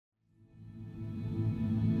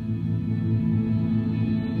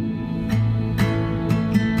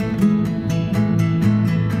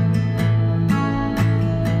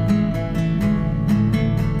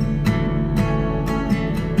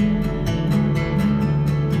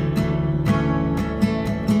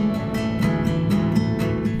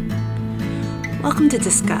Welcome to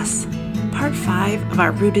Discuss, Part 5 of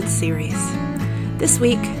our Rooted series. This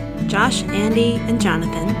week, Josh, Andy, and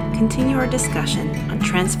Jonathan continue our discussion on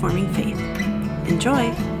transforming faith.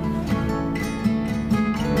 Enjoy!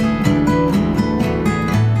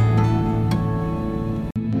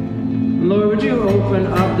 Lord, would you open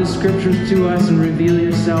up the scriptures to us and reveal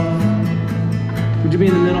yourself? Would you be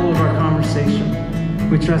in the middle of our conversation?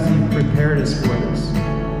 We trust that you've prepared us for this,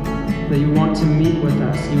 that you want to meet with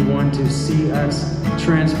us, you want to see us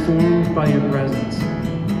transformed by your presence.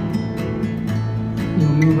 You'll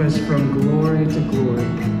move us from glory to glory,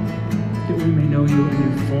 that we may know you in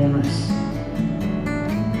your fullness,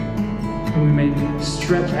 and we may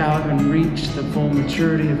stretch out and reach the full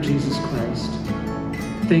maturity of Jesus Christ.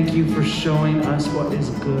 Thank you for showing us what is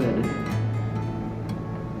good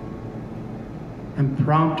and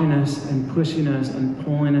prompting us and pushing us and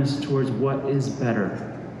pulling us towards what is better.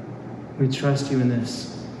 We trust you in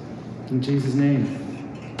this. In Jesus'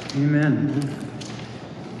 name, amen.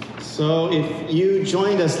 So if you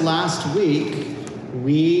joined us last week,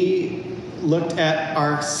 we looked at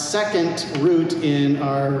our second root in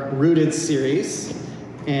our Rooted series,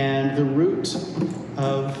 and the root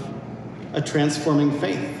of a transforming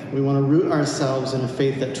faith. We want to root ourselves in a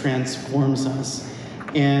faith that transforms us.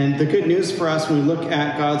 And the good news for us when we look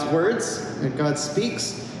at God's words, that God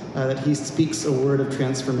speaks, that he speaks a word of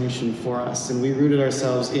transformation for us. And we rooted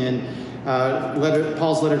ourselves in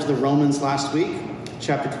Paul's letter to the Romans last week,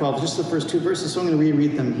 chapter 12, just the first two verses. So I'm going to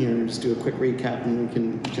reread them here and just do a quick recap and we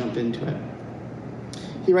can jump into it.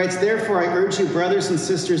 He writes, "Therefore I urge you, brothers and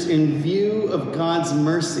sisters, in view of God's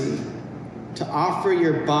mercy, to offer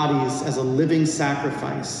your bodies as a living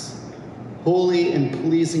sacrifice, holy and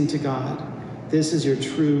pleasing to God. This is your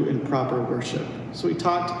true and proper worship." So we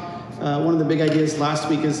talked, one of the big ideas last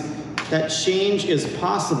week is that change is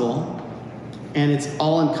possible and it's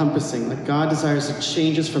all-encompassing. Like God desires to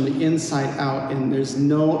change us from the inside out, and there's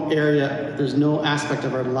no area, there's no aspect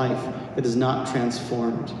of our life that is not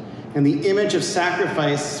transformed. And the image of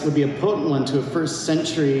sacrifice would be a potent one to a first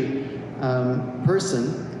century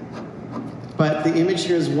person. But the image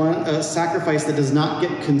here is a sacrifice that does not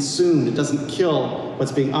get consumed. It doesn't kill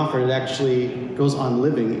what's being offered. It actually goes on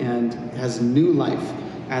living and has new life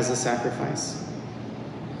as a sacrifice.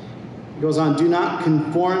 It goes on, "Do not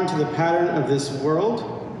conform to the pattern of this world."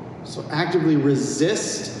 So actively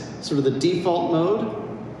resist sort of the default mode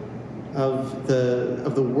of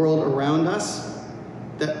the world around us.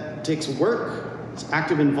 That takes work. It's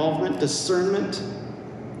active involvement, discernment.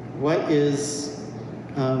 What is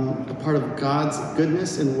a part of God's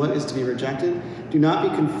goodness and what is to be rejected. "Do not be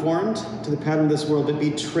conformed to the pattern of this world, but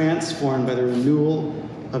be transformed by the renewal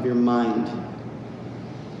of your mind.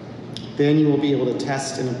 Then you will be able to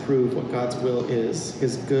test and approve what God's will is,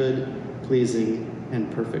 his good, pleasing,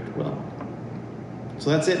 and perfect will." So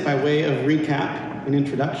that's it by way of recap and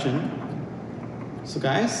introduction. So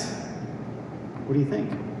guys, what do you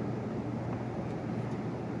think?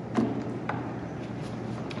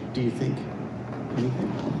 Do you think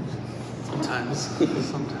anything? Sometimes.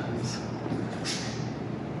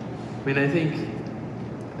 I mean, I think,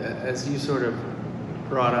 as you sort of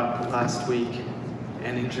brought up last week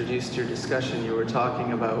and introduced your discussion, you were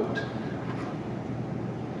talking about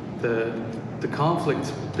the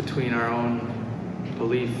conflict between our own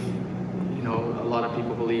belief. You know, a lot of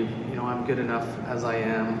people believe, I'm good enough as I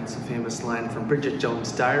am. It's a famous line from Bridget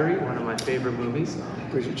Jones' Diary, one of my favorite movies.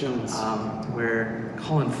 Bridget Jones. Where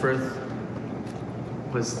Colin Firth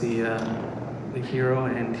was the hero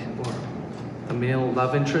or the male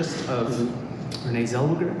love interest of Renee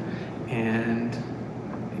Zellweger, and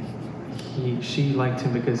she liked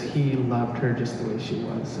him because he loved her just the way she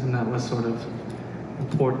was, and that was sort of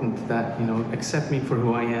important, that accept me for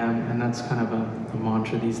who I am, and that's kind of a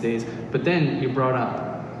mantra these days. But then you brought up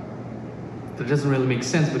that doesn't really make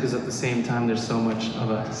sense, because at the same time there's so much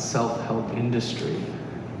of a self-help industry,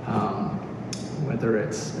 whether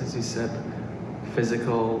it's, as you said,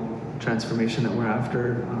 physical transformation that we're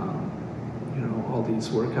after, all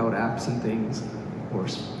these workout apps and things, or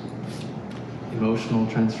emotional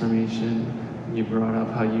transformation. You brought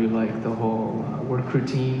up how you like the whole work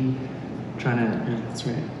routine, trying to that's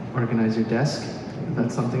right. organize your desk.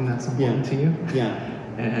 That's something that's important to you. Yeah.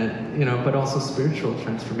 And but also spiritual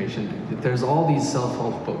transformation. There's all these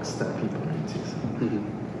self-help books that people are into. So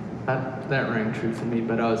that rang true for me.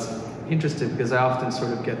 But I was interested because I often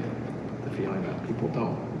sort of get the feeling that people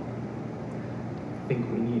don't think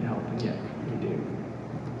we need help, and yet we do.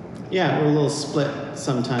 Yeah, we're a little split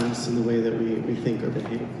sometimes in the way that we think or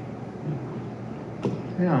behave.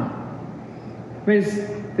 Yeah. I mean,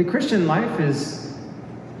 the Christian life is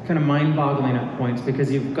kind of mind-boggling at points, because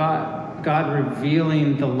you've got God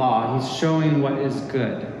revealing the law. He's showing what is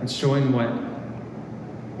good and showing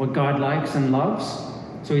what God likes and loves.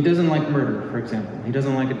 So he doesn't like murder, for example. He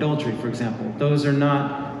doesn't like adultery, for example. Those are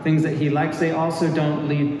not things that he likes. They also don't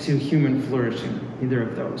lead to human flourishing, either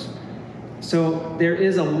of those. So there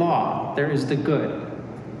is a law. There is the good.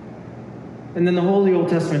 And then the Holy Old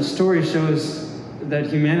Testament story shows that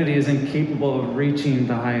humanity is incapable of reaching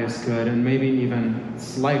the highest good and maybe even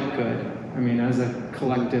slight good. I mean, as a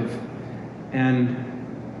collective. And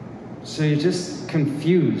so you're just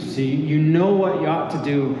confused. You know what you ought to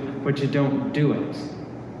do, but you don't do it.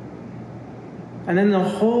 And then the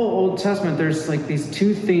whole Old Testament, there's like these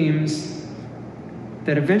two themes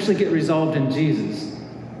that eventually get resolved in Jesus.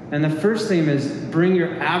 And the first theme is bring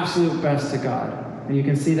your absolute best to God. And you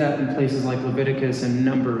can see that in places like Leviticus and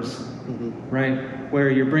Numbers, right? Where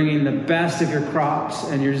you're bringing the best of your crops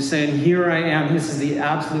and you're just saying, here I am, this is the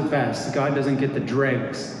absolute best. God doesn't get the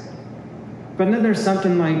dregs. But then there's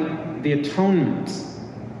something like the atonement,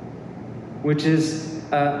 which is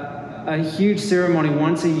a huge ceremony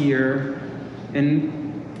once a year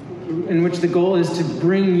in which the goal is to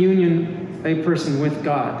bring union a person with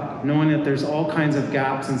God, knowing that there's all kinds of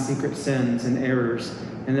gaps and secret sins and errors,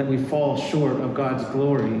 and that we fall short of God's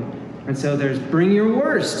glory. And so there's bring your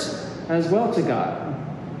worst as well to God.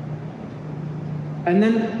 And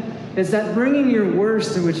then it's that bringing your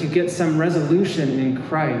worst in which you get some resolution in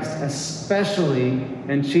Christ, especially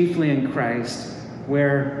and chiefly in Christ,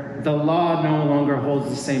 where the law no longer holds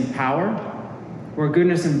the same power, where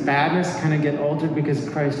goodness and badness kind of get altered because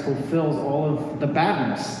Christ fulfills all of the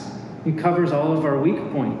badness. He covers all of our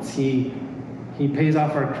weak points. He pays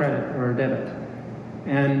off our credit or our debit.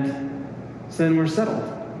 And so then we're settled.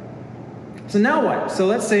 So now what? So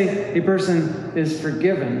let's say a person is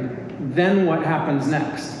forgiven. Then what happens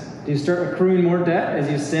next? Do you start accruing more debt as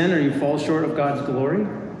you sin or you fall short of God's glory?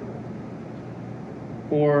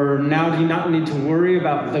 Or now do you not need to worry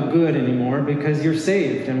about the good anymore because you're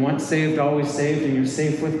saved? And once saved, always saved, and you're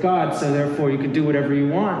safe with God. So therefore you can do whatever you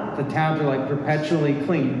want. The tabs are like perpetually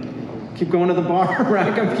clean. Keep going to the bar,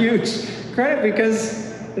 rack up huge credit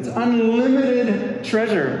because it's unlimited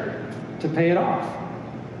treasure to pay it off.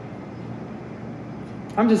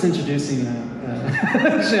 I'm just introducing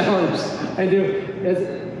the challenge. I do.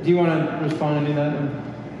 Do you want to respond to that?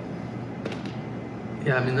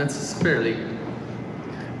 Yeah, I mean, that's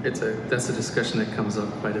a discussion that comes up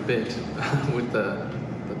quite a bit with the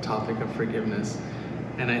topic of forgiveness.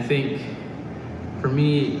 And I think, for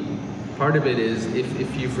me, part of it is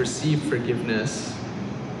if you've received forgiveness,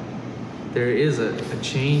 there is a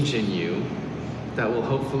change in you that will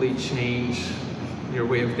hopefully change your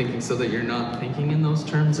way of thinking so that you're not thinking in those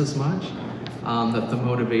terms as much. That the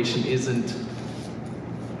motivation isn't,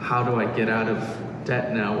 how do I get out of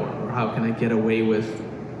debt now, or how can I get away with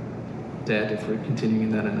debt, if we're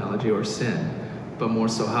continuing that analogy, or sin, but more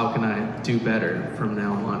so, how can I do better from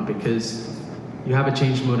now on? Because you have a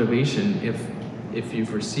changed motivation if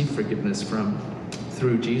you've received forgiveness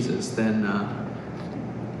through Jesus, then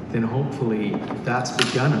hopefully that's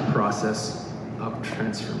begun a process of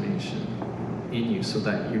transformation in you, so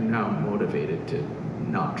that you're now motivated to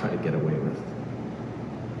not try to get away with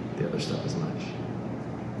the other stuff as much.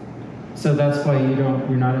 So that's why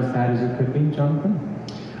you're not as bad as you could be, Jonathan?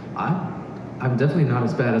 I'm definitely not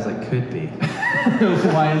as bad as I could be.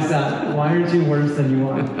 Why is that? Why aren't you worse than you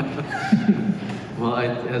are? Well,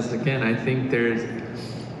 I think I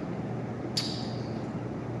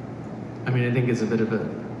think it's a bit of a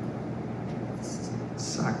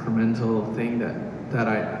sacramental thing that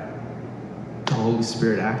the Holy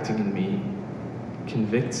Spirit acting in me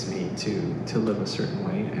convicts me to live a certain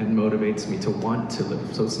way and motivates me to want to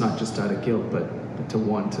live. So it's not just out of guilt, but to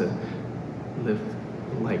want to live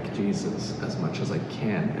like Jesus as much as I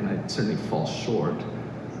can. And I certainly fall short,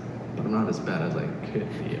 but I'm not as bad as I could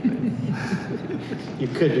be. You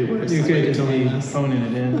could be worse. You could just be phoning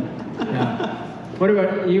it in. Yeah. What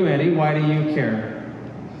about you, Andy? Why do you care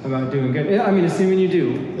about doing good? I mean, assuming you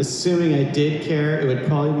do. Assuming I did care, it would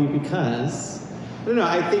probably be because, I don't know,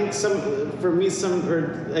 I think some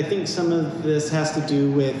of this has to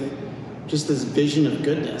do with just this vision of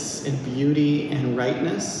goodness and beauty and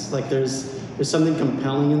rightness. Like there's something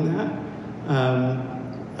compelling in that,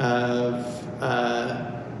 of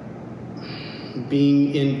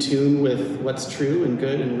being in tune with what's true and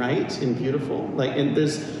good and right and beautiful. Like, and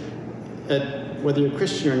there's whether you're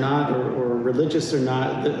Christian or not, or religious or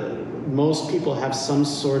not, most people have some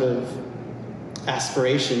sort of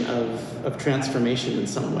aspiration of transformation in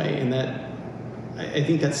some way, and that I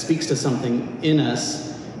think that speaks to something in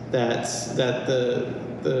us that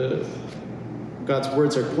the God's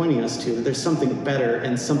words are pointing us to, that there's something better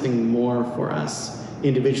and something more for us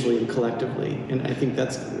individually and collectively. And I think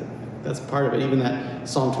that's part of it. Even that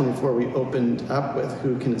Psalm 24 we opened up with,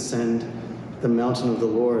 who can ascend the mountain of the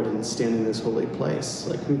Lord and stand in this holy place?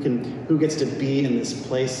 Like who gets to be in this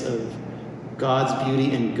place of God's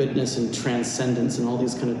beauty and goodness and transcendence and all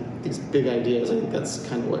these big ideas? I think that's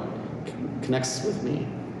kind of what connects with me.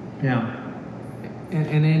 Yeah.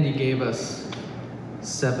 And Andy gave us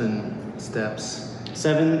 7 steps.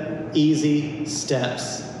 7 easy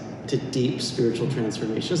steps to deep spiritual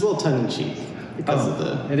transformation. It's a little tongue-in-cheek because of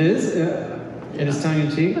the... It is? It is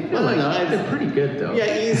tongue-in-cheek? I don't know. They're pretty good, though.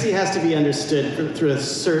 Yeah, easy has to be understood through a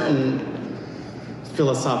certain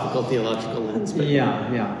philosophical, theological lens. But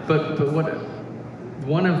yeah. But what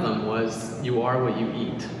one of them was, you are what you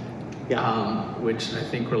eat. Yeah. Which I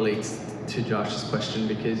think relates to Josh's question,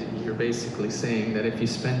 because you're basically saying that if you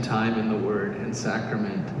spend time in the Word and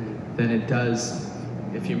sacrament, then it does,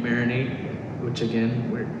 if you marinate, which again,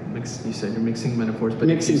 you said you're mixing metaphors, but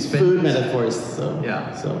mixing food metaphors. So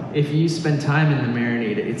yeah. So if you spend time in the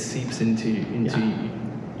marinade, it seeps into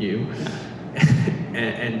you,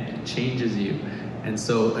 and changes you. And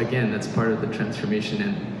so again, that's part of the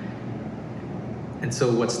transformation. And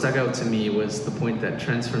so what stuck out to me was the point that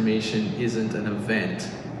transformation isn't an event,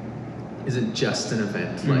 isn't just an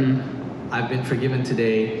event. Mm-hmm. Like, I've been forgiven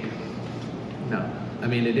today. No, I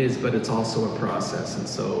mean it is, but it's also a process. And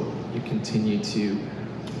so you continue to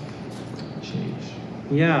change.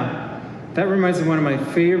 Yeah, that reminds me of one of my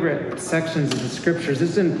favorite sections of the scriptures.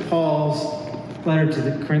 It's in Paul's letter to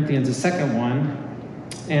the Corinthians, the second one.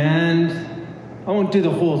 And I won't do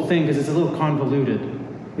the whole thing because it's a little convoluted.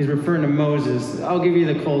 He's referring to Moses. I'll give you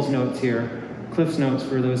the Coles notes here, Cliff's notes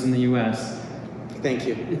for those in the U.S. Thank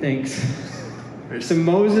you. Thanks. So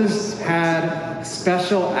Moses had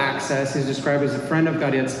special access. He's described as a friend of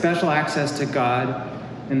God. He had special access to God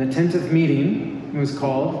in the tent of meeting, it was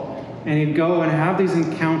called. And he'd go and have these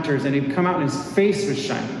encounters, and he'd come out and his face was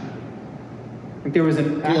shining. Like there was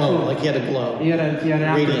an glow, like he had a glow. He had an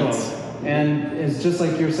afterglow. Radiance. And it's just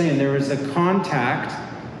like you're saying, there was a contact,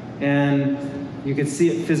 and you could see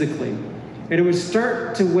it physically. And it would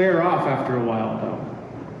start to wear off after a while, though.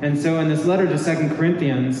 And so in this letter to 2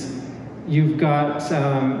 Corinthians, you've got,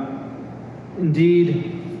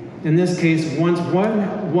 indeed, in this case,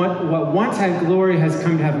 what once had glory has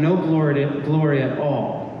come to have no glory at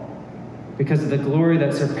all, because of the glory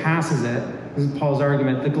that surpasses it. This is Paul's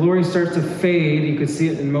argument. The glory starts to fade. You could see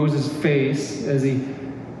it in Moses' face as he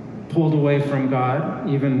pulled away from God,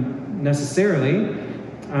 even necessarily.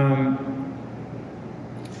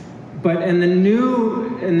 But in the new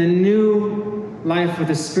life with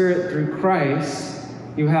the Spirit through Christ,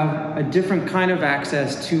 you have a different kind of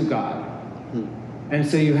access to God. And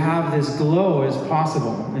so you have this glow as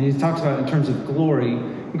possible. And he talks about it in terms of glory.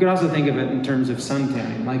 You could also think of it in terms of sun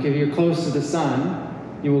tanning. Like if you're close to the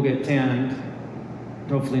sun, you will get tanned,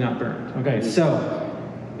 hopefully not burned. Okay, so,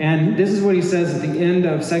 and this is what he says at the end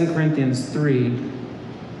of 2 Corinthians 3.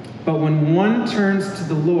 But when one turns to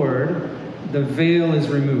the Lord, the veil is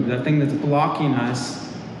removed, that thing that's blocking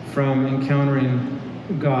us from encountering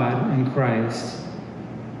God in Christ.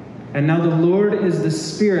 And now the Lord is the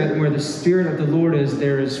Spirit, and where the Spirit of the Lord is,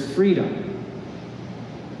 there is freedom.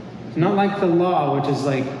 It's not like the law, which is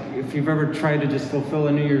like, if you've ever tried to just fulfill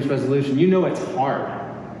a New Year's resolution, you know it's hard.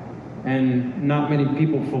 And not many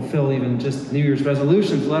people fulfill even just New Year's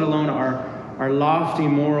resolutions, let alone our lofty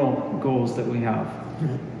moral goals that we have.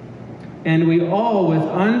 And we all, with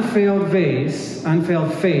unveiled face,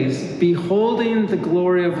 beholding the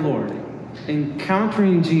glory of Lord,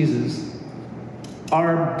 encountering Jesus,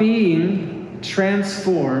 are being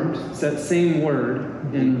transformed, it's that same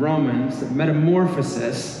word in Romans,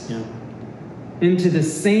 metamorphosis, into the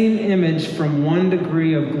same image from one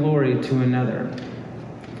degree of glory to another.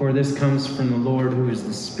 For this comes from the Lord who is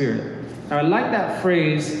the Spirit. Now I like that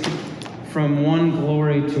phrase, from one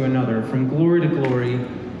glory to another, from glory to glory.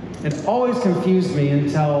 It always confused me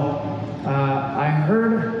until I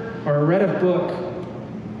heard or read a book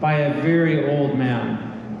by a very old man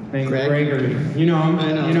named Gregory. You know him?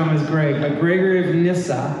 I know. You know him as Greg. But Gregory of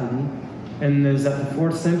Nyssa. And is that the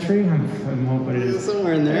 4th century? I'm hoping it is.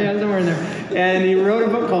 Somewhere in there. Yeah, somewhere in there. And he wrote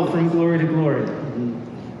a book called From Glory to Glory.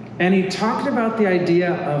 And he talked about the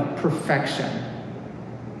idea of perfection.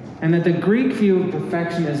 And that the Greek view of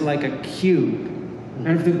perfection is like a cube. And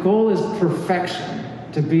if the goal is perfection,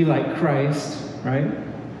 to be like Christ, right?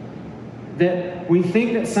 That we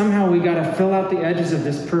think that somehow we got to fill out the edges of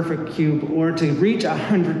this perfect cube or to reach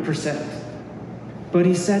 100%. But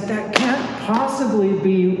he said that can't possibly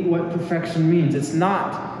be what perfection means. It's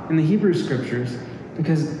not in the Hebrew scriptures.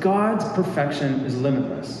 Because God's perfection is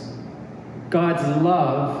limitless. God's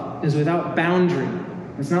love is without boundary.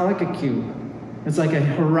 It's not like a cube. It's like a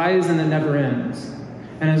horizon that never ends.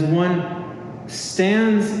 And as one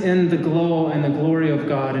stands in the glow and the glory of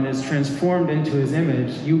God and is transformed into his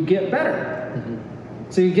image, you get better. Mm-hmm.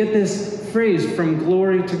 So you get this phrase, from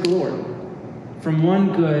glory to glory, from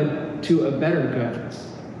one good to a better good.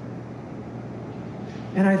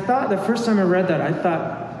 And I thought, the first time I read that, I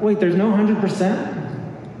thought, wait, there's no 100%?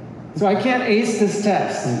 So I can't ace this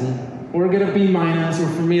test. Mm-hmm. Or get a B minus, or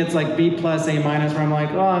for me it's like B plus, A minus, where I'm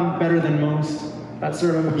like, oh, I'm better than most. That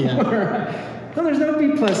sort of, No, there's no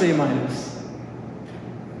B plus, A minus.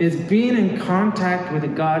 It's being in contact with a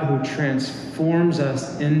God who transforms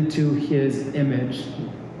us into his image.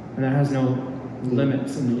 And that has no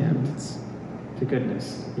limits in the end. It's to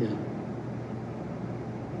goodness. Yeah.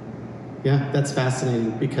 Yeah, that's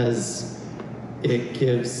fascinating because it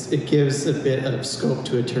gives a bit of scope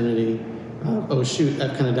to eternity. Oh shoot,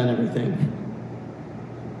 I've kind of done everything.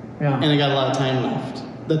 Yeah. And I got a lot of time left.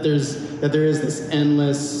 That there is this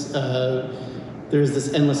endless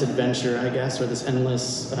adventure, I guess, or this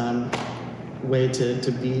endless way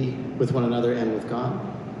to be with one another and with God.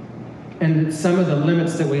 And some of the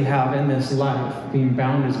limits that we have in this life, being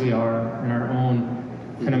bound as we are in our own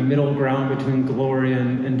kind of middle ground between glory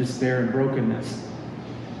and despair and brokenness.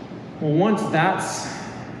 Well, once that's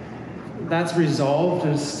resolved,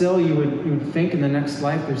 there's still, you would think in the next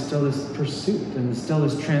life, there's still this pursuit and there's still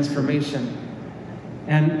this transformation.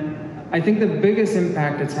 And I think the biggest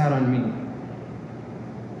impact it's had on me,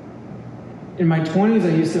 in my 20s,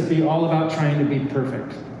 I used to be all about trying to be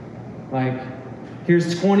perfect. Like,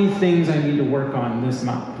 here's 20 things I need to work on this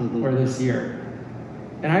month or this year.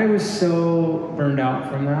 And I was so burned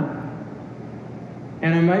out from that.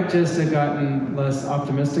 And I might just have gotten less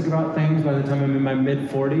optimistic about things by the time I'm in my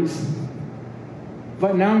mid-40s.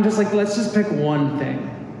 But now I'm just like, let's just pick one thing.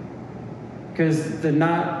 Because the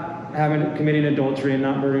not committing adultery and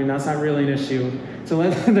not murdering, that's not really an issue. So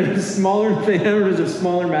there's smaller things, there's a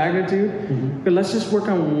smaller magnitude. But let's just work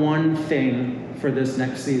on one thing for this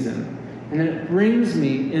next season. And then it brings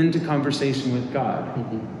me into conversation with God.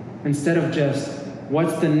 Instead of just,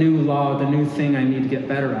 what's the new law, the new thing I need to get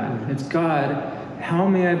better at? It's, God, how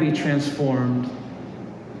may I be transformed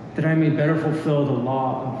that I may better fulfill the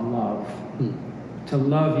law of love? To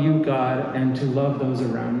love you, God, and to love those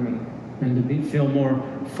around me, and to feel more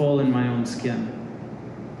full in my own skin.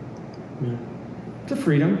 Yeah. It's a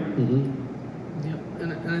freedom. Yeah,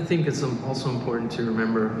 and I think it's also important to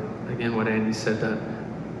remember, again, what Andy said, that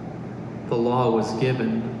the law was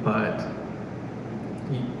given, but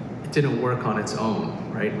it didn't work on its own,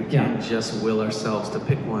 right? We can't just will ourselves to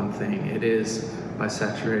pick one thing. It is by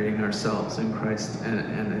saturating ourselves in Christ,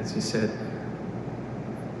 and as you said,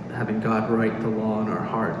 having God write the law in our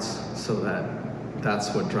hearts, so that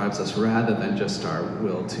that's what drives us, rather than just our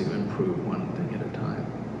will to improve one thing at a time.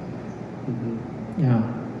 Yeah.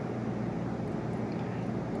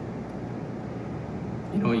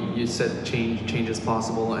 You know, you said change is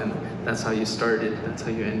possible, and that's how you started, that's how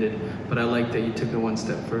you ended. But I like that you took it one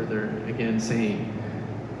step further, again saying,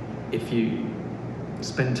 if you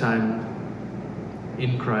spend time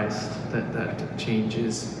in Christ, that change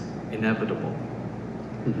is inevitable.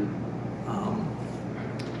 And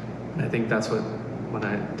I think that's what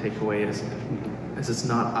I take away is it's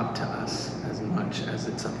not up to us as much as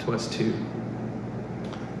it's up to us to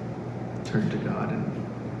turn to God and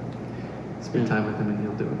spend time with him, and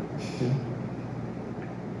he'll do it.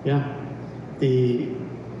 Yeah.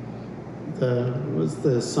 What was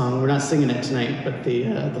the song? We're not singing it tonight, but the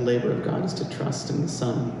labor of God is to trust in the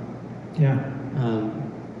Son. Yeah.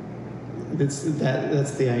 That's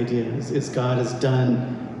the idea. Is God has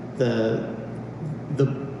done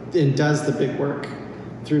and does the big work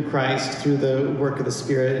through Christ, through the work of the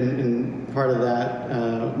Spirit, and part of that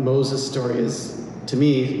Moses story is, to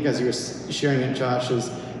me, as you were sharing it, Josh, is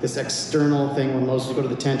this external thing where Moses would go to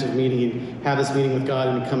the tent of meeting, he'd have this meeting with God,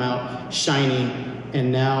 and he'd come out shiny, and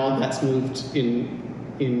now that's moved in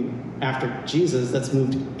after Jesus, that's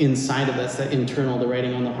moved inside of us, that internal, the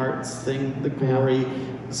writing on the hearts thing, the glory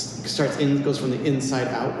goes from the inside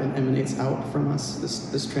out and emanates out from us,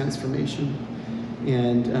 this transformation.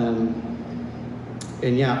 And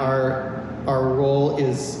our role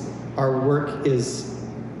is, our work is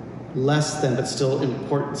less than, but still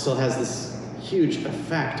important, still has this huge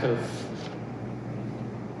effect of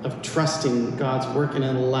trusting God's work and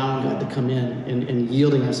allowing God to come in and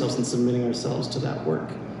yielding ourselves and submitting ourselves to that work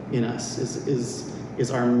in us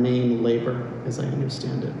is our main labor, as I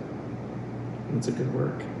understand it. And it's a good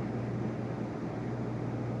work.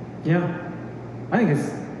 Yeah, I think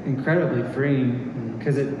incredibly freeing,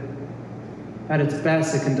 because at its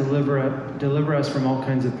best, it can deliver us from all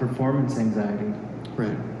kinds of performance anxiety.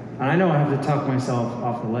 Right. And I know I have to talk myself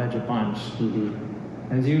off the ledge a bunch.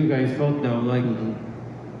 As you guys both know, like,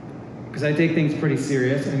 because I take things pretty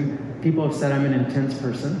serious, and people have said I'm an intense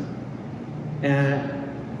person.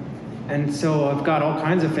 And so I've got all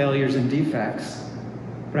kinds of failures and defects.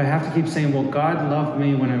 But I have to keep saying, well, God loved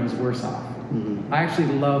me when I was worse off. I actually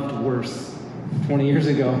loved worse 20 years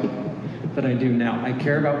ago than I do now. I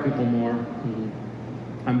care about people more.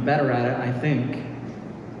 I'm better at it, I think.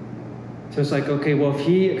 So it's like, okay, well, if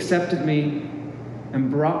he accepted me and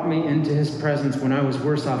brought me into his presence when I was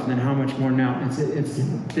worse off, then how much more now? It's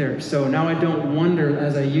there. So now I don't wonder,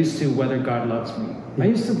 as I used to, whether God loves me. I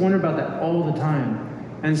used to wonder about that all the time.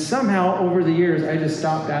 And somehow, over the years, I just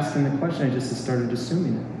stopped asking the question. I just started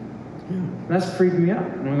assuming it. That's freaked me out.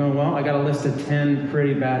 And I'm going, well, I got a list of 10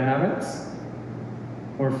 pretty bad habits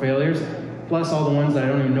or failures, plus all the ones that I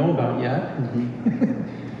don't even know about yet.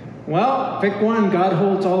 Well, pick one. God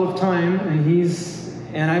holds all of time,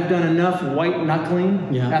 and I've done enough white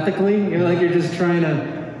knuckling ethically. Like you're just trying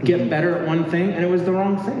to get better at one thing, and it was the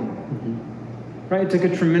wrong thing. Right? It took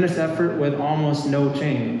a tremendous effort with almost no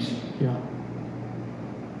change.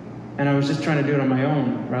 And I was just trying to do it on my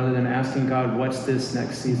own, rather than asking God, what's this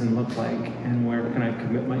next season look like, and where can I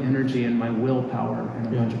commit my energy and my willpower and a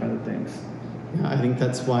bunch of other things. Yeah, I think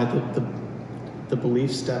that's why the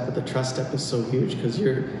belief step, or the trust step, is so huge, because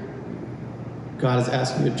God is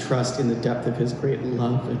asking you to trust in the depth of his great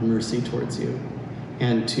love and mercy towards you,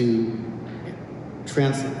 and to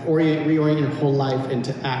reorient your whole life and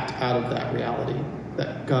to act out of that reality,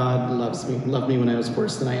 that God loves me, loved me when I was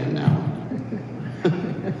worse than I am now.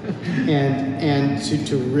 and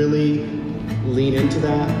to really lean into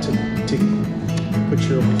that, to put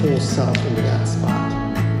your whole self into that spot,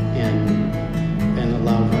 and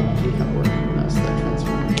allow God to do that work in us, that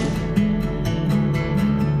transformation.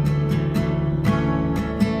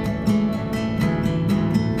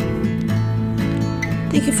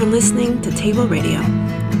 Thank you for listening to Table Radio,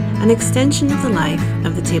 an extension of the life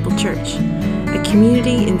of the Table Church, a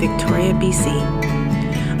community in Victoria, BC.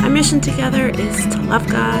 Our mission together is to love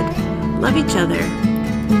God, love each other,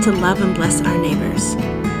 and to love and bless our neighbors,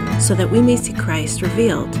 so that we may see Christ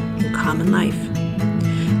revealed in common life.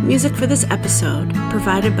 Music for this episode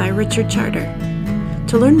provided by Richard Charter.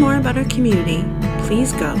 To learn more about our community,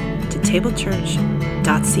 please go to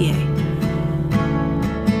tablechurch.ca.